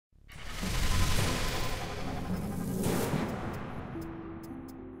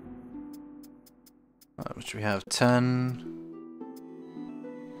Which we have 10.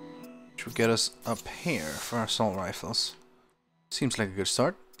 Which will get us up here for our assault rifles. Seems like a good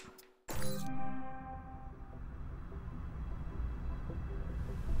start.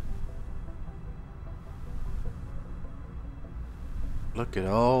 Look at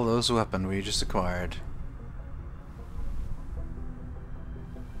all those weapons we just acquired.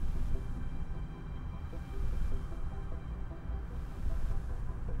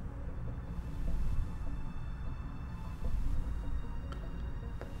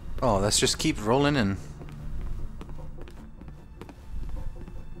 Oh, let's just keep rolling in.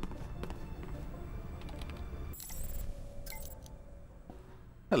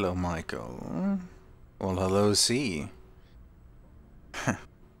 Hello, Michael. Well, hello, C.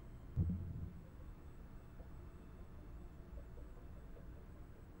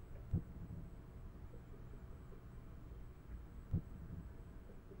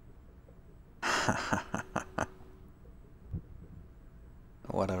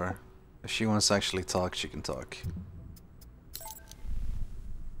 Whatever. If she wants to actually talk, she can talk.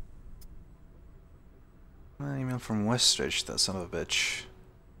 Email from Westridge, that son of a bitch.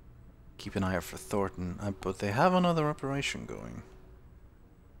 Keep an eye out for Thorton, but they have another operation going.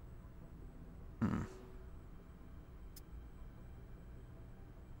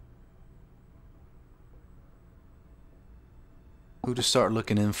 Who to start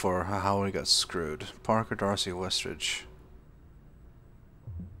looking in for? How we got screwed. Parker, Darcy, Westridge.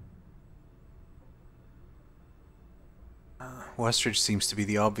 Westridge seems to be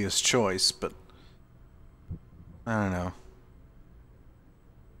the obvious choice, but I don't know.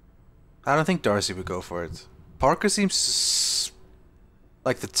 I don't think Darcy would go for it. Parker seems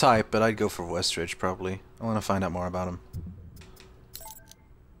like the type, but I'd go for Westridge probably. I want to find out more about him.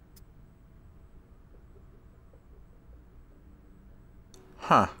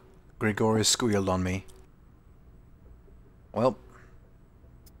 Huh. Gregorius squealed on me. Well,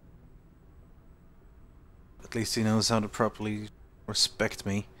 at least he knows how to properly respect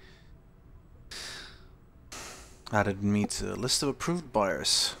me. Added me to a list of approved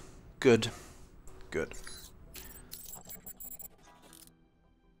buyers. Good. Good.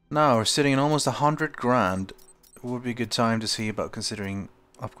 Now we're sitting in almost 100 grand. It would be a good time to see about considering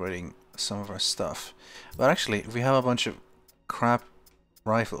upgrading some of our stuff. But actually, if we have a bunch of crap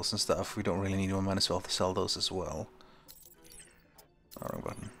rifles and stuff, we don't really need one. Might as well sell those as well. Oh, wrong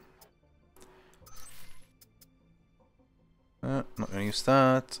button. Not gonna use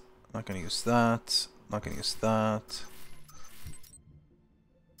that. Not gonna use that. Not gonna use that.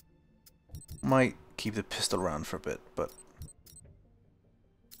 Might keep the pistol around for a bit, but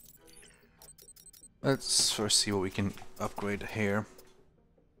let's first see what we can upgrade here.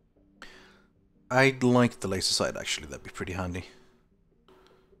 I'd like the laser sight actually, that'd be pretty handy.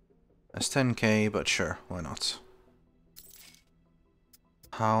 That's 10k, but sure, why not?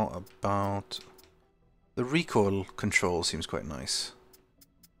 How about the recoil control? Seems quite nice.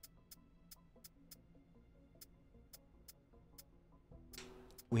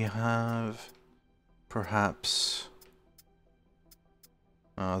 We have perhaps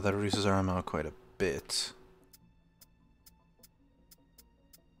that reduces our ammo quite a bit.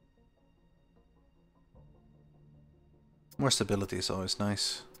 More stability is always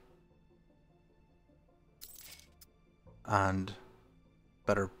nice. And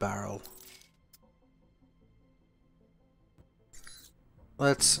better barrel.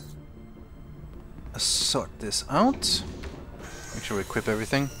 Let's sort this out. Make sure we equip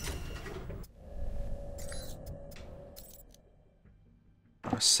everything.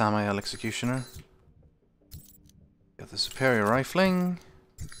 Our Samael Executioner. Got the superior rifling.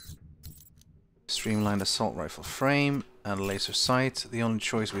 Streamlined assault rifle frame and laser sight. The only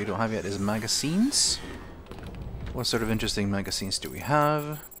choice we don't have yet is magazines. What sort of interesting magazines do we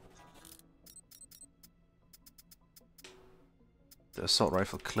have? The assault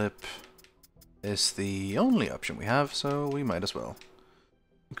rifle clip is the only option we have, so we might as well.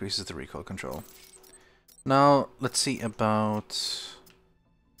 Increases the recoil control. Now, let's see about...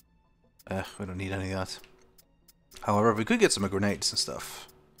 we don't need any of that. However, we could get some grenades and stuff.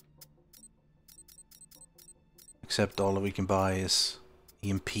 Except all that we can buy is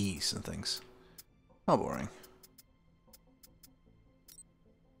EMPs and things. How boring.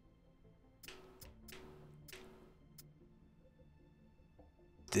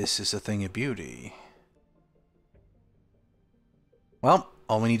 This is a thing of beauty. Well,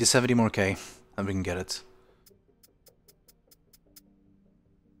 all we need is 70 more K, and we can get it.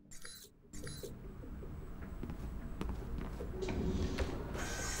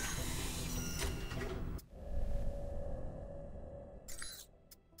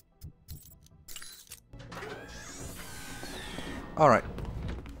 Alright.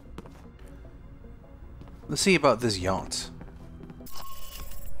 Let's see about this yacht.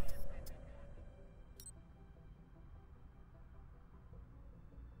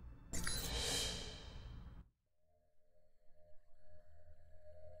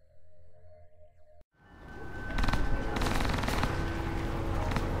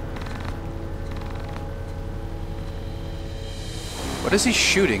 What is he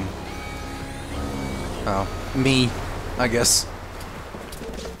shooting? Oh, me, I guess.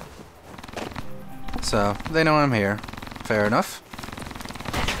 So, they know I'm here. Fair enough.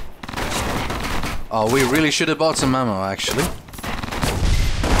 Oh, we really should have bought some ammo, actually.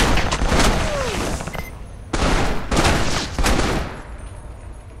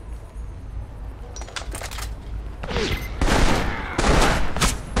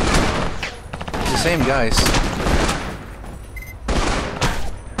 The same guys.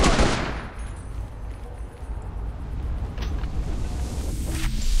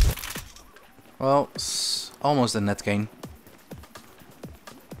 Well, almost a net gain.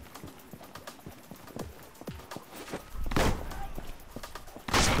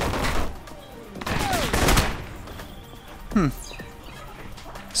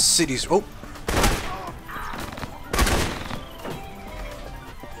 Cities. Oh.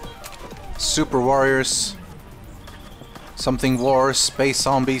 Super warriors. Something wars. Space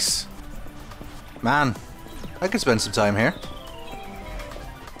zombies. Man, I could spend some time here.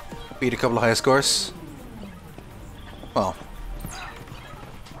 Beat a couple of high scores. Well,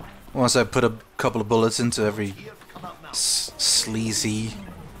 once I put a couple of bullets into every sleazy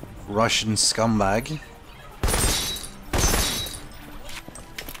Russian scumbag.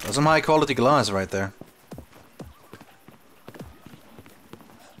 That's some high quality glass right there.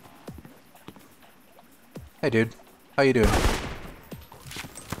 Hey dude, how you doing?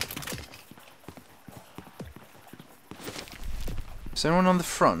 Is anyone on the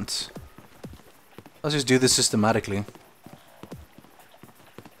front? Let's just do this systematically.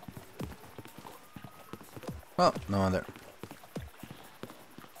 Oh, no one there.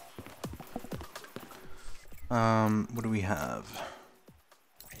 What do we have?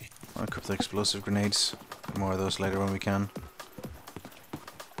 I'll equip the explosive grenades. More of those later when we can.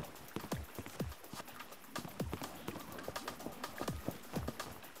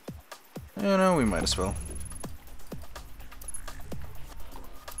 You know, we might as well.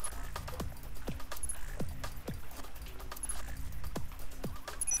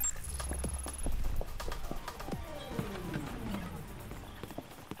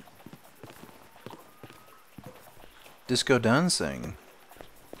 Disco dancing.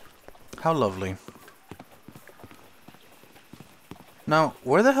 How lovely. Now,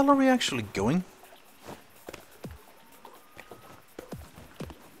 where the hell are we actually going?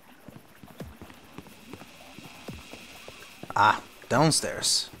 Ah,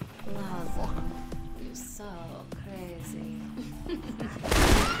 downstairs. Laza, you're so crazy.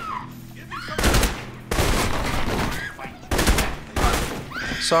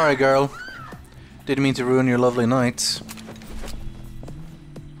 Sorry, girl. Didn't mean to ruin your lovely night.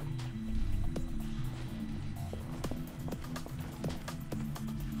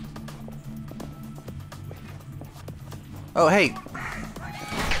 Oh, hey.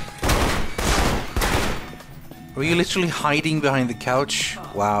 Were you literally hiding behind the couch?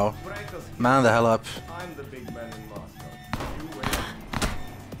 Wow. Man the hell up. I'm the big man in Moscow. You wait.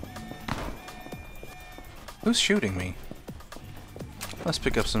 Who's shooting me? Let's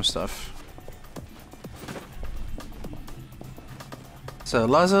pick up some stuff. So,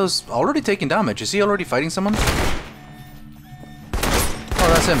 Lazo's already taking damage. Is he already fighting someone? Oh,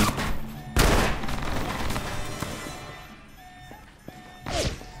 that's him.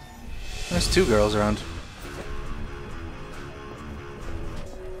 There's two girls around.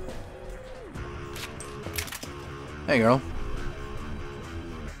 Hey, girl.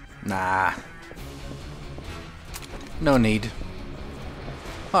 Nah. No need.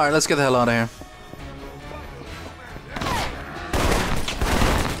 Alright, let's get the hell out of here.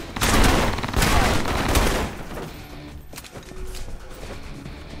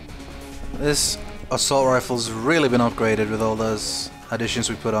 This assault rifle's really been upgraded with all those additions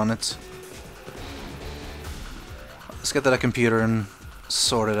we put on it. Let's get to that computer and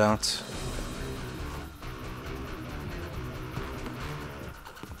sort it out.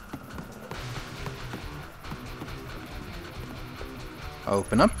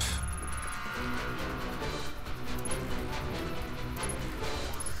 Open up.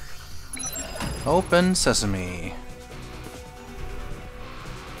 Open sesame.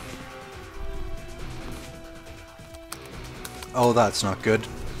 Oh, that's not good.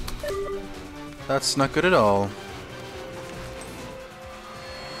 That's not good at all.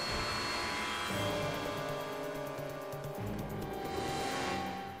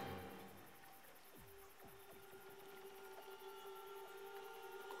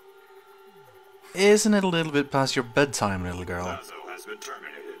 Isn't it a little bit past your bedtime, little girl? Lazo has been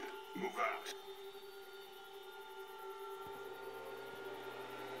terminated. Move out.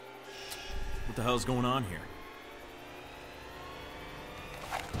 What the hell's going on here?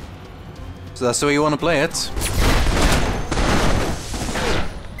 So that's the way you want to play it.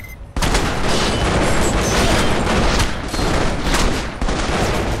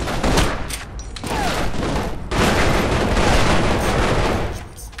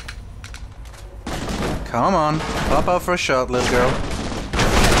 Come on, pop out for a shot, little girl.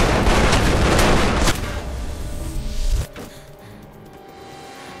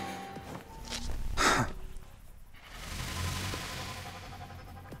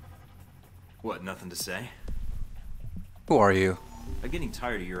 What, nothing to say? Who are you? I'm getting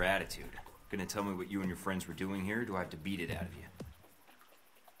tired of your attitude. Gonna tell me what you and your friends were doing here, or do I have to beat it out of you?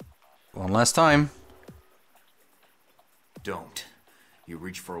 One last time. Don't. You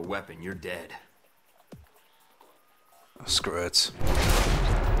reach for a weapon, you're dead. Screw it.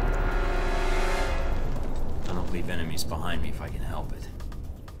 I don't leave enemies behind me if I can help it.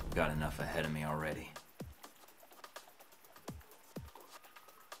 I've got enough ahead of me already.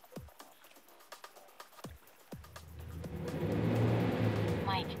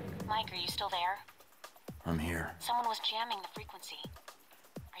 Mike, are you still there? I'm here. Someone was jamming the frequency.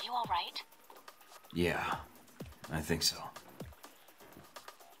 Are you all right? Yeah, I think so.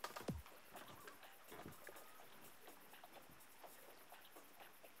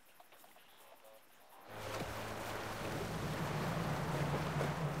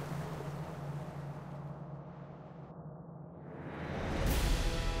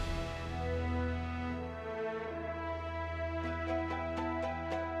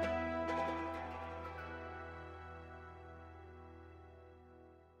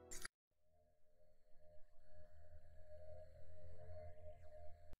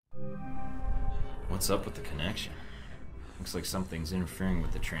 What's up with the connection? Looks like something's interfering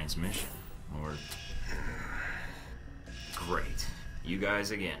with the transmission. Or... Great. You guys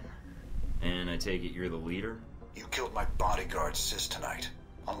again. And I take it you're the leader? You killed my bodyguard sis tonight,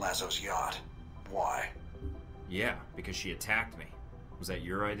 on Lazo's yacht. Why? Yeah, because she attacked me. Was that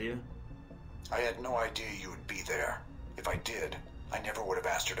your idea? I had no idea you would be there. If I did, I never would have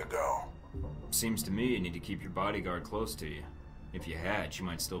asked her to go. Seems to me you need to keep your bodyguard close to you. If you had, she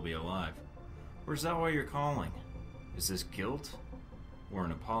might still be alive. Or is that why you're calling? Is this guilt? Or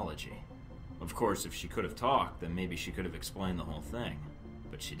an apology? Of course, if she could have talked, then maybe she could have explained the whole thing.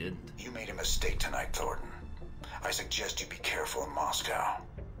 But she didn't. You made a mistake tonight, Thorton. I suggest you be careful in Moscow.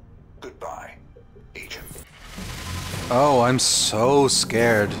 Goodbye, Agent. Oh, I'm so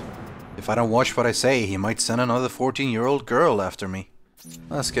scared. If I don't watch what I say, he might send another 14-year-old girl after me.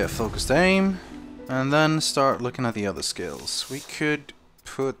 Let's get focused aim, and then start looking at the other skills. We could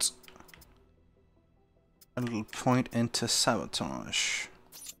put a little point into sabotage.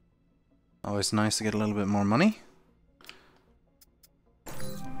 Always nice to get a little bit more money.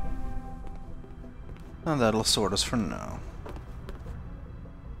 And that'll sort us for now.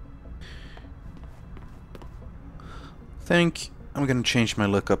 I think I'm gonna change my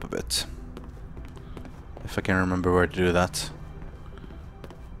look up a bit. If I can remember where to do that.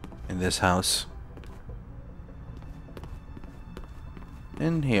 In this house.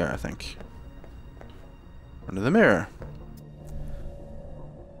 In here, I think. Under the mirror.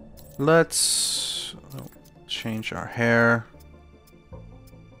 Let's change our hair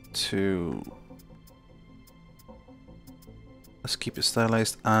to... Let's keep it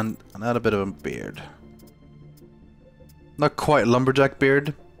stylized and add a bit of a beard. Not quite lumberjack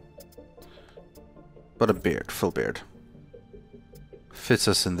beard, but a beard, full beard. Fits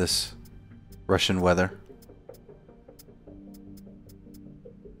us in this Russian weather.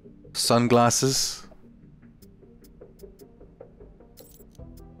 Sunglasses.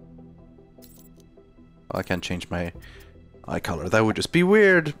 Oh, I can't change my eye color. That would just be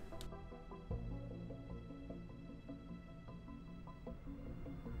weird.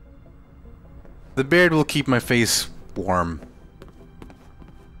 The beard will keep my face warm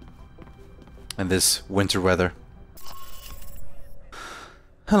in this winter weather.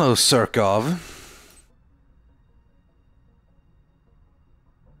 Hello, Surkov.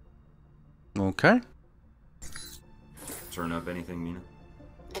 Okay. Turn up anything, Mina?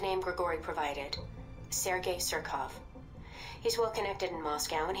 The name Grigory provided. Sergei Surkov. He's well connected in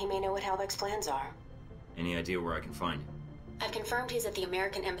Moscow, and he may know what Halbech's plans are. Any idea where I can find him? I've confirmed he's at the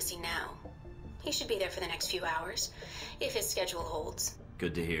American Embassy now. He should be there for the next few hours, if his schedule holds.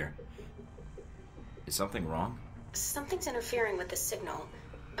 Good to hear. Is something wrong? Something's interfering with the signal.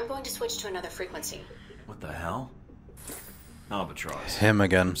 I'm going to switch to another frequency. What the hell? Albatross. Him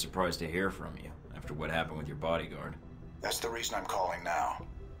again. I'm surprised to hear from you. after what happened with your bodyguard. That's the reason I'm calling now.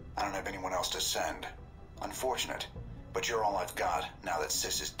 I don't have anyone else to send. Unfortunate, but you're all I've got now that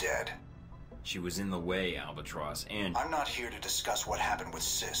Sis is dead. She was in the way, Albatross, and... I'm not here to discuss what happened with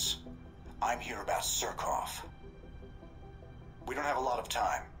Sis. I'm here about Surkov. We don't have a lot of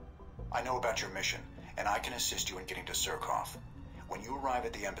time. I know about your mission, and I can assist you in getting to Surkov. When you arrive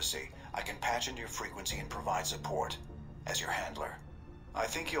at the embassy, I can patch into your frequency and provide support as your handler. I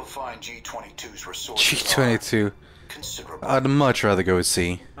think you'll find G-22's resources G-22. are considerable. I'd much rather go with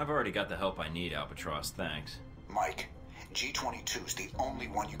C. I've already got the help I need, Albatross, thanks. Mike, G-22's the only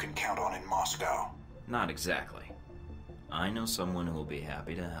one you can count on in Moscow. Not exactly. I know someone who will be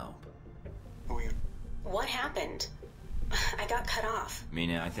happy to help. Who are you? What happened? I got cut off.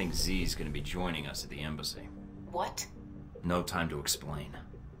 Mina, I think Z's gonna be joining us at the embassy. What? No time to explain.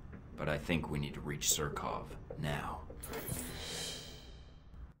 But I think we need to reach Surkov now.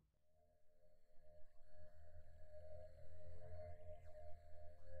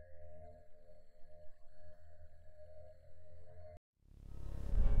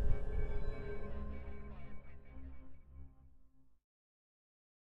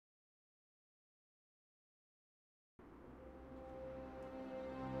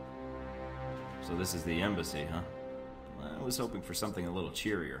 So this is the embassy, huh? I was hoping for something a little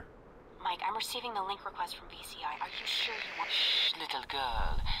cheerier. Mike, I'm receiving the link request from VCI. Are you sure you want... Shh, little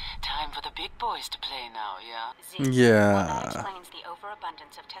girl. Time for the big boys to play now, yeah? Z, Yeah. Well, that explains the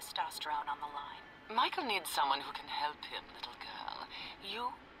overabundance of testosterone on the line. Michael needs someone who can help him, little girl. You,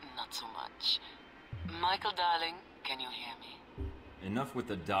 not so much. Michael, darling, can you hear me? Enough with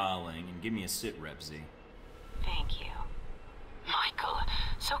the darling, and give me a sit rep, Z. Thank you. Michael,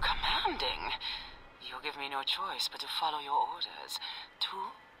 so commanding. You give me no choice but to follow your orders. To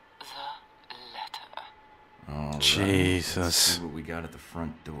the letter. All right. Jesus. Let's see what we got at the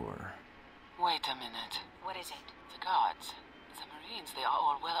front door. Wait a minute. What is it? The guards. The Marines, they are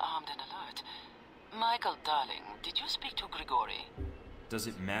all well armed and alert. Michael, darling, did you speak to Grigori? Does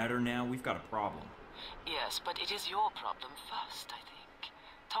it matter now? We've got a problem. Yes, but it is your problem first, I think.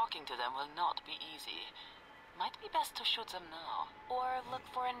 Talking to them will not be easy. Might be best to shoot them now. Or look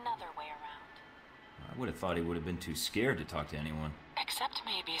for another way around. I would have thought he would have been too scared to talk to anyone. Except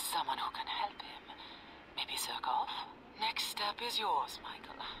maybe someone who can help him. Maybe Surkov? Next step is yours,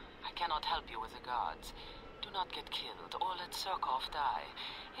 Michael. I cannot help you with the guards. Do not get killed or let Surkov die.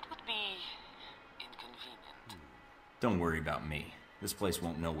 It would be inconvenient. Don't worry about me. This place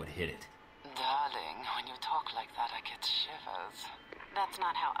won't know what hit it. Darling, when you talk like that, I get shivers. That's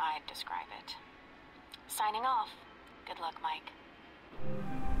not how I'd describe it. Signing off. Good luck, Mike.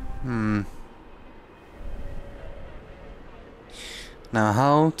 Now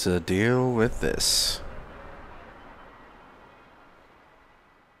how to deal with this?